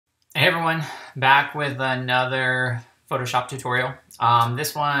Hey everyone, back with another Photoshop tutorial.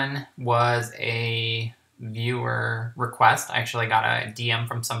 This one was a viewer request. I actually got a DM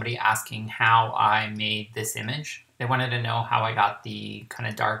from somebody asking how I made this image. They wanted to know how I got the kind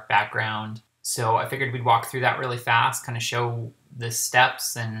of dark background. So I figured we'd walk through that really fast, kind of show the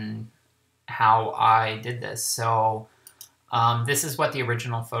steps and how I did this. So this is what the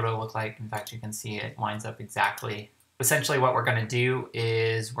original photo looked like. In fact, you can see it lines up exactly. Essentially what we're going to do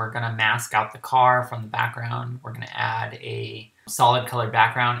is we're going to mask out the car from the background. We're going to add a solid colored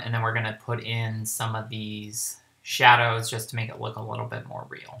background, and then we're going to put in some of these shadows just to make it look a little bit more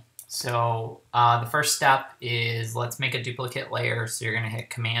real. So the first step is let's make a duplicate layer. So you're going to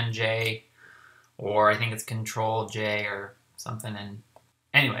hit Command J, or I think it's Control J or something. And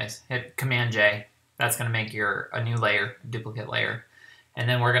anyways, hit Command J. That's going to make a new layer, duplicate layer. And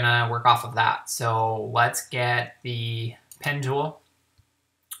then we're going to work off of that. So let's get the pen tool.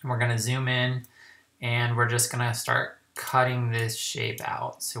 We're going to zoom in, and we're just going to start cutting this shape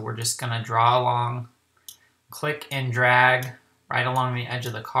out. So we're just going to draw along, click and drag right along the edge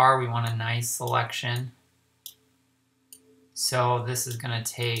of the car. We want a nice selection. So this is going to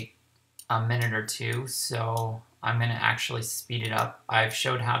take a minute or two. So I'm going to actually speed it up. I've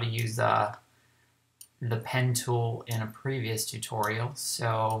showed how to use the pen tool in a previous tutorial,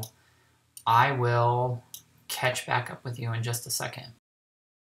 so I will catch back up with you in just a second.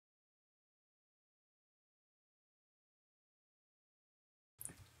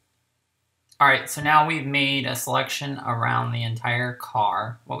 Alright, so now we've made a selection around the entire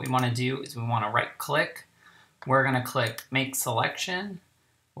car. What we want to do is we want to right click. We're going to click Make Selection.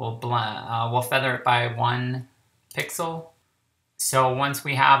 We'll feather it by 1 pixel. So once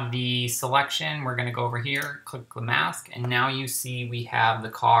we have the selection, we're going to go over here, click the mask, and now you see we have the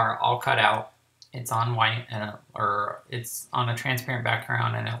car all cut out. It's on white, or it's on a transparent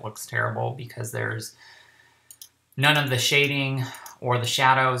background, and it looks terrible because there's none of the shading or the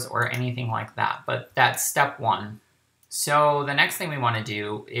shadows or anything like that. But that's step one. So the next thing we want to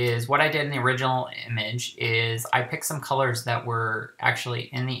do is what I did in the original image is I picked some colors that were actually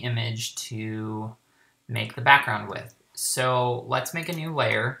in the image to make the background with. So let's make a new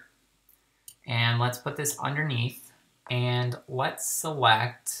layer, and let's put this underneath, and let's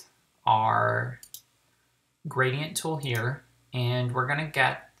select our gradient tool here, and we're going to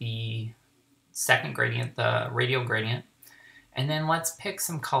get the second gradient, the radial gradient, and then let's pick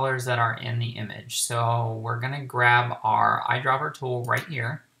some colors that are in the image. So we're going to grab our eyedropper tool right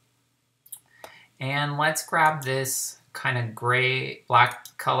here, and let's grab this kind of gray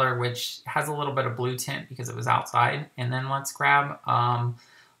black color, which has a little bit of blue tint because it was outside, and then let's grab a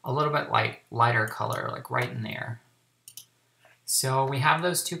little bit lighter color, like right in there. So we have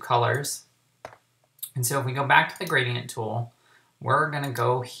those two colors, and so if we go back to the gradient tool, we're going to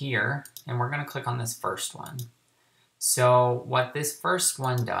go here and we're going to click on this first one. So what this first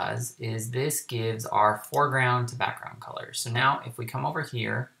one does is this gives our foreground to background colors. So now if we come over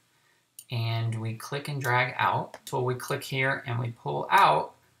here and we click and drag out till we click here and we pull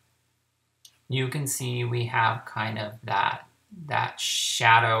out, you can see we have kind of that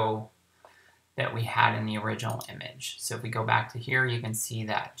shadow that we had in the original image. So if we go back to here, you can see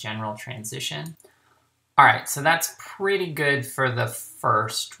that general transition. All right, so that's pretty good for the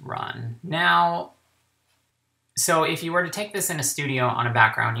first run. Now, so if you were to take this in a studio on a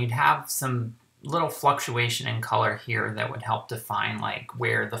background, you'd have some little fluctuation in color here that would help define like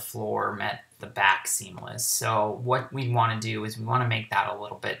where the floor met the back seamless. So what we want to do is we want to make that a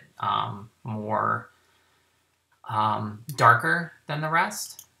little bit more darker than the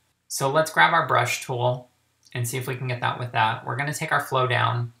rest. So let's grab our brush tool and see if we can get that with that. We're going to take our flow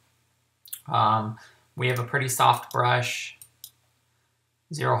down. We have a pretty soft brush,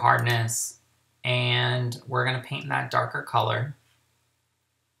 0 hardness, and we're going to paint that darker color.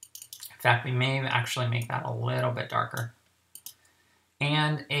 In fact, we may actually make that a little bit darker.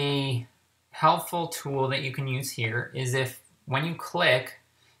 And a helpful tool that you can use here is when you click,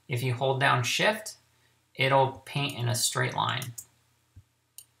 if you hold down Shift, it'll paint in a straight line.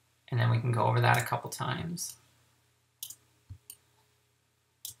 And then we can go over that a couple times.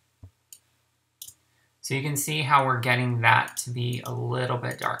 So you can see how we're getting that to be a little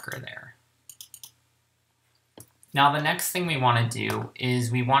bit darker there. Now the next thing we want to do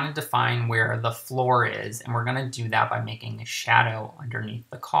is we want to define where the floor is, and we're going to do that by making a shadow underneath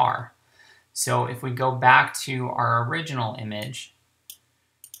the car. So if we go back to our original image,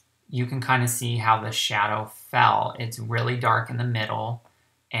 you can kind of see how the shadow fell. It's really dark in the middle,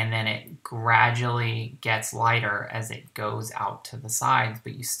 and then it gradually gets lighter as it goes out to the sides,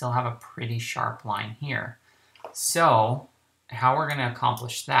 but you still have a pretty sharp line here. So how we're going to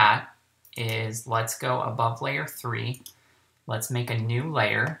accomplish that is let's go above layer 3. Let's make a new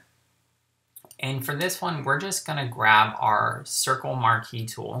layer. And for this one, we're just going to grab our circle marquee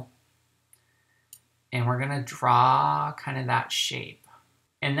tool. And we're going to draw kind of that shape.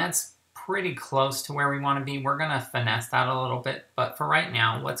 And that's pretty close to where we want to be. We're going to finesse that a little bit. But for right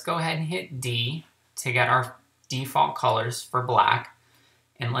now, let's go ahead and hit D to get our default colors for black.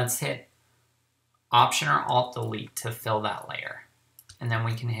 And let's hit Option or Alt Delete to fill that layer. And then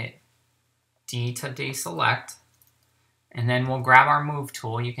we can hit D to deselect. And then we'll grab our move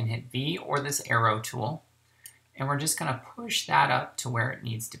tool. You can hit V or this arrow tool. And we're just going to push that up to where it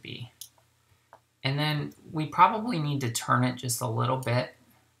needs to be. And then we probably need to turn it just a little bit.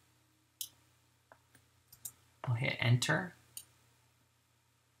 We'll hit Enter.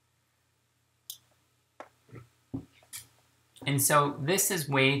 And so this is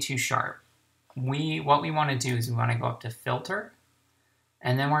way too sharp. What we want to do is we want to go up to Filter,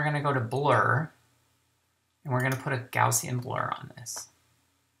 and then we're going to go to Blur, and we're going to put a Gaussian blur on this.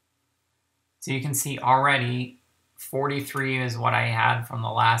 So you can see already 43 is what I had from the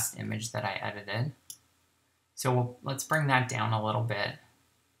last image that I edited. So let's bring that down a little bit.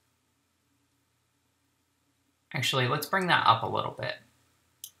 Actually, let's bring that up a little bit.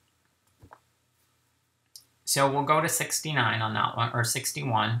 So we'll go to 69 on that one, or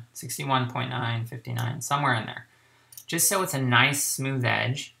 61, 61.9, 59, somewhere in there. Just so it's a nice smooth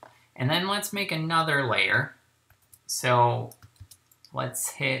edge. And then let's make another layer. So let's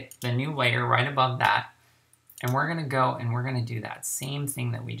hit the new layer right above that. And we're going to go and we're going to do that same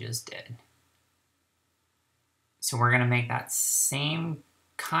thing that we just did. So we're going to make that same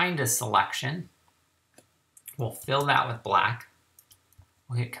kind of selection. We'll fill that with black.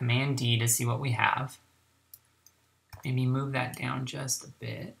 We'll hit Command D to see what we have. Maybe move that down just a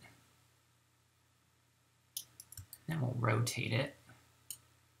bit. Then we'll rotate it.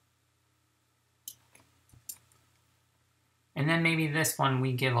 And then maybe this one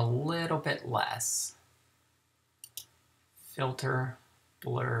we give a little bit less. Filter,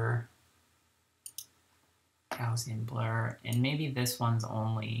 Blur, Gaussian blur, and maybe this one's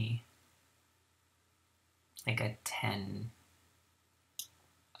only like a 10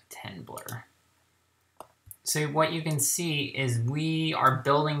 blur. So what you can see is we are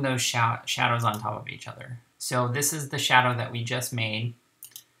building those shadows on top of each other. So this is the shadow that we just made,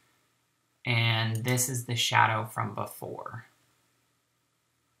 and this is the shadow from before.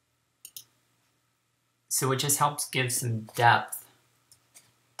 So it just helps give some depth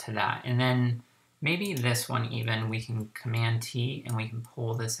to that. And then maybe this one even, we can Command T and we can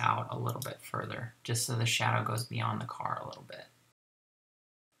pull this out a little bit further, just so the shadow goes beyond the car a little bit.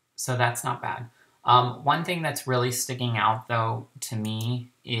 So that's not bad. One thing that's really sticking out though to me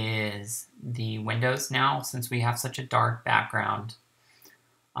is the windows now. Since we have such a dark background,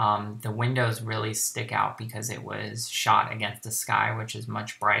 the windows really stick out because it was shot against the sky, which is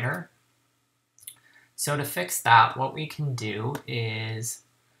much brighter. So to fix that, what we can do is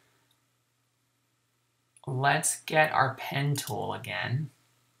let's get our pen tool again,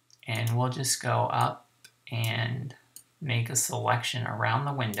 and we'll just go up and make a selection around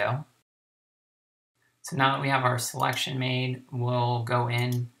the window. So now that we have our selection made, we'll go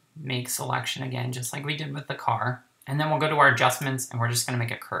in, make selection again, just like we did with the car. And then we'll go to our adjustments and we're just gonna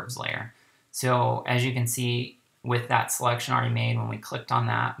make a curves layer. So as you can see, with that selection already made, when we clicked on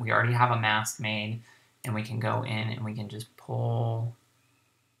that, we already have a mask made, and we can go in and we can just pull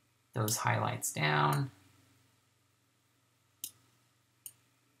those highlights down.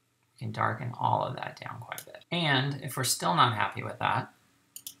 We can darken all of that down quite a bit. And if we're still not happy with that,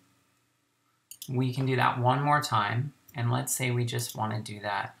 we can do that one more time, and let's say we just want to do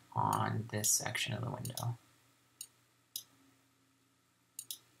that on this section of the window.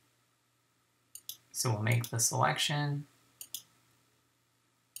 So we'll make the selection,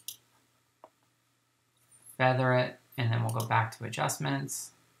 feather it, and then we'll go back to adjustments.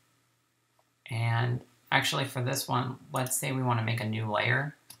 And actually for this one, let's say we want to make a new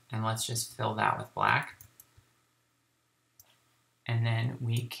layer, and let's just fill that with black. And then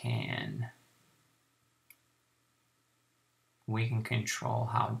we can control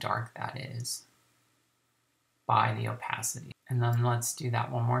how dark that is by the opacity. And then let's do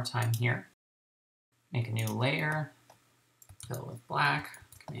that one more time here. Make a new layer, fill it with black,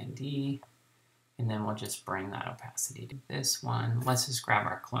 Command D, and then we'll just bring that opacity to this one. Let's just grab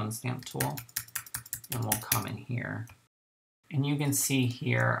our clone stamp tool, and we'll come in here. And you can see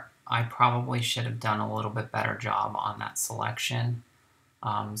here, I probably should have done a little bit better job on that selection.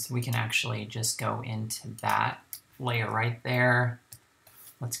 So we can actually just go into that layer right there.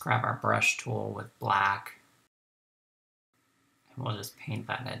 Let's grab our brush tool with black. And we'll just paint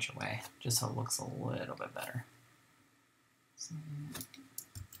that edge away, just so it looks a little bit better.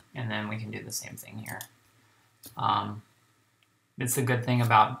 And then we can do the same thing here. It's a good thing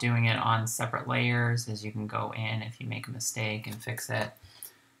about doing it on separate layers is you can go in if you make a mistake and fix it.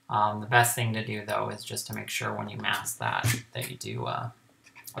 The best thing to do, though, is just to make sure when you mask that you do a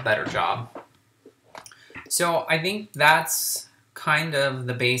better job. So I think that's kind of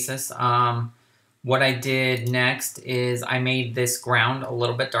the basis. What I did next is I made this ground a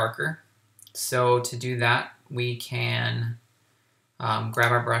little bit darker. So to do that, we can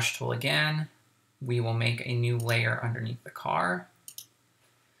grab our brush tool again. We will make a new layer underneath the car.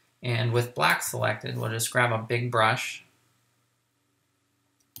 And with black selected, we'll just grab a big brush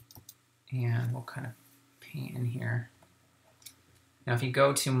and we'll kind of paint in here. Now, if you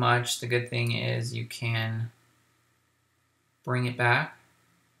go too much, the good thing is you can bring it back.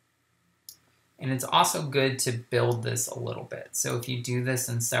 And it's also good to build this a little bit. So if you do this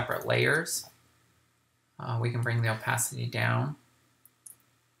in separate layers, we can bring the opacity down.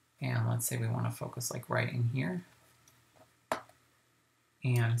 And let's say we want to focus like right in here.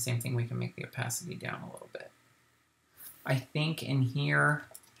 And same thing, we can make the opacity down a little bit. I think in here,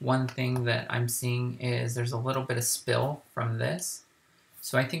 one thing that I'm seeing is there's a little bit of spill from this.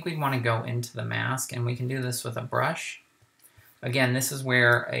 So I think we want to go into the mask, and we can do this with a brush. Again, this is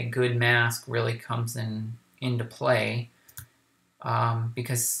where a good mask really comes into play,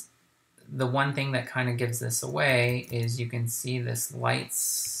 because the one thing that kind of gives this away is you can see this light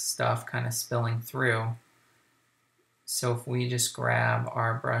stuff kind of spilling through. So if we just grab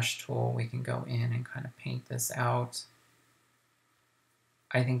our brush tool, we can go in and kind of paint this out.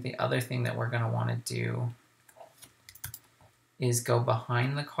 I think the other thing that we're going to want to do is go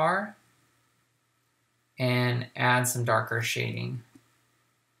behind the car and add some darker shading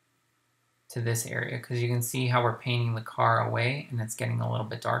to this area, because you can see how we're painting the car away and it's getting a little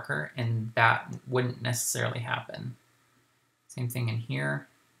bit darker, and that wouldn't necessarily happen. Same thing in here.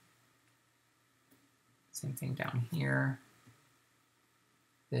 Same thing down here,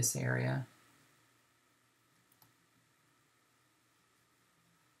 this area.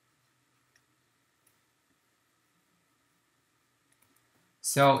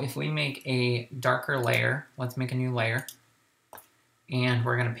 So if we make a darker layer, let's make a new layer, and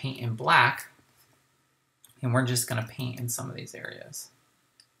we're going to paint in black, and we're just going to paint in some of these areas.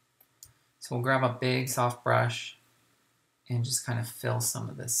 So we'll grab a big soft brush and just kind of fill some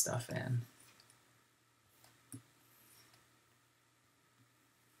of this stuff in.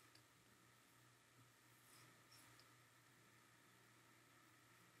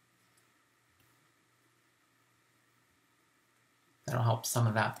 That'll help some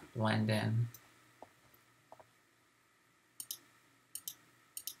of that blend in.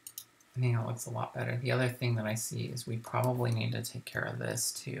 I think it looks a lot better. The other thing that I see is we probably need to take care of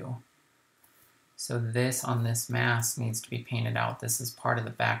this too. So this on this mask needs to be painted out. This is part of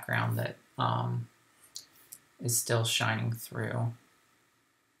the background that is still shining through.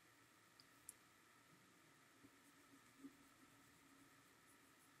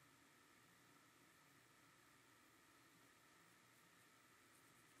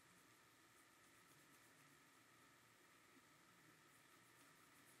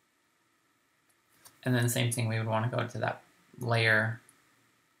 And then the same thing, we would want to go to that layer,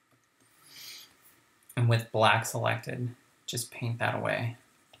 and with black selected, just paint that away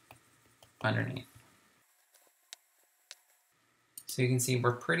underneath. So you can see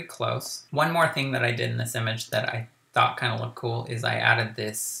we're pretty close. One more thing that I did in this image that I thought kind of looked cool is I added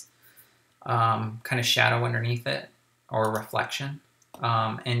this kind of shadow underneath it, or reflection.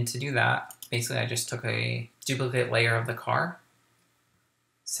 And to do that, basically I just took a duplicate layer of the car.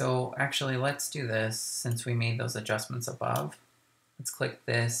 So actually, let's do this since we made those adjustments above. Let's click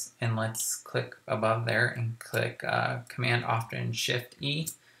this, and let's click above there and click Command-Option Shift-E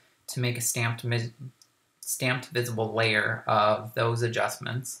to make a stamped visible layer of those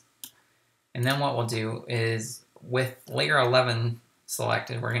adjustments. And then what we'll do is, with layer 11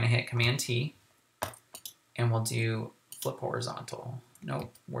 selected, we're going to hit Command-T, and we'll do Flip Horizontal.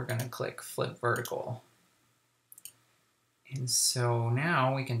 Nope, we're going to click Flip Vertical. And so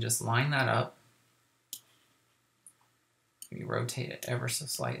now we can just line that up. Maybe rotate it ever so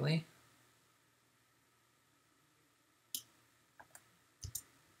slightly.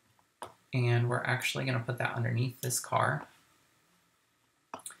 And we're actually going to put that underneath this car.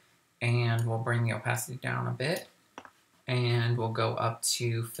 And we'll bring the opacity down a bit. And we'll go up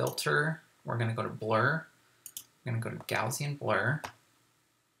to Filter. We're going to go to Blur. We're going to go to Gaussian Blur.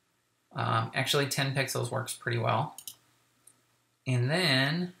 Actually, 10 pixels works pretty well. And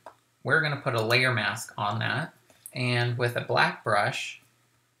then we're going to put a layer mask on that. And with a black brush,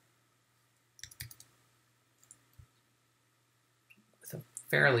 with a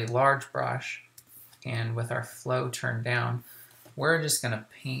fairly large brush, and with our flow turned down, we're just going to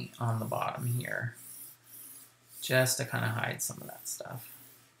paint on the bottom here, just to kind of hide some of that stuff.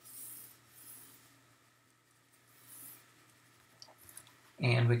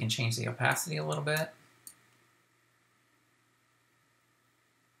 And we can change the opacity a little bit.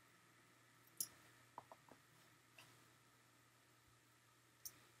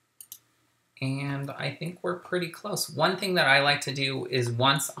 And I think we're pretty close. One thing that I like to do is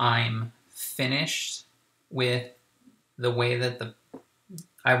once I'm finished with the way that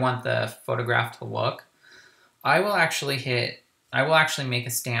I want the photograph to look, I will actually make a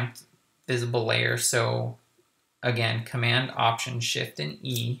stamped visible layer. So again, Command, Option, Shift, and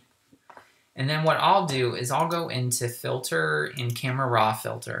E. And then what I'll do is I'll go into Filter in Camera Raw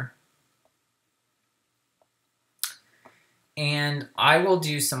Filter. And I will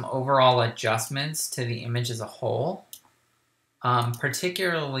do some overall adjustments to the image as a whole.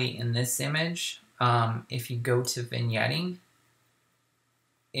 Particularly in this image, if you go to vignetting,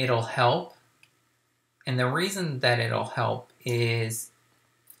 it'll help. And the reason that it'll help is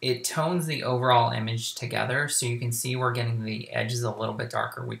it tones the overall image together, so you can see we're getting the edges a little bit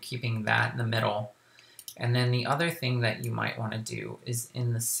darker. We're keeping that in the middle. And then the other thing that you might want to do is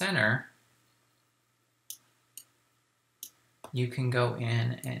in the center, you can go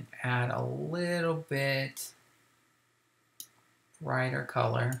in and add a little bit brighter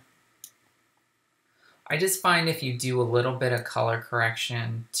color. I just find if you do a little bit of color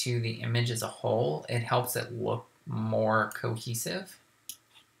correction to the image as a whole, it helps it look more cohesive.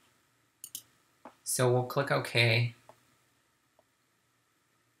 So we'll click OK.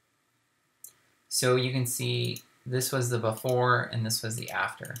 So you can see this was the before and this was the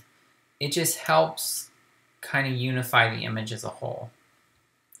after. It just helps kind of unify the image as a whole.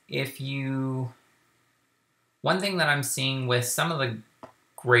 One thing that I'm seeing with some of the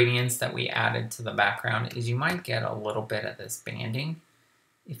gradients that we added to the background is you might get a little bit of this banding.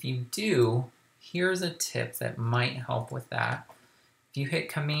 If you do, here's a tip that might help with that. If you hit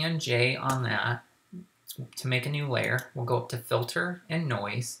Command J on that to make a new layer, we'll go up to Filter and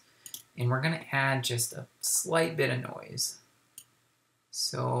Noise, and we're going to add just a slight bit of noise.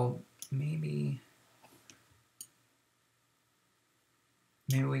 So maybe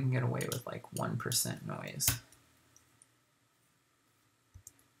we can get away with like 1% noise.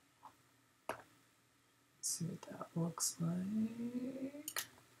 Let's see what that looks like.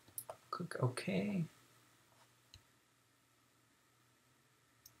 Click OK.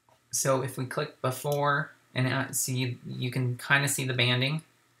 So if we click before and see, you can kind of see the banding.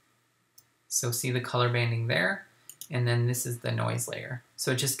 So see the color banding there. And then this is the noise layer.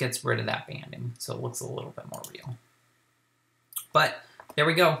 So it just gets rid of that banding. So it looks a little bit more real. But there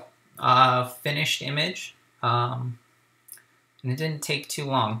we go, finished image, and it didn't take too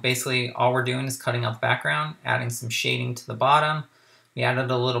long. Basically, all we're doing is cutting out the background, adding some shading to the bottom. We added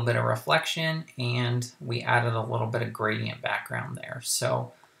a little bit of reflection, and we added a little bit of gradient background there.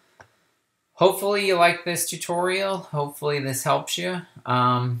 So hopefully you like this tutorial. Hopefully this helps you.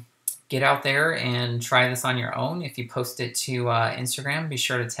 Get out there and try this on your own. If you post it to Instagram, be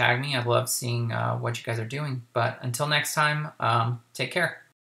sure to tag me. I love seeing what you guys are doing. But until next time, take care.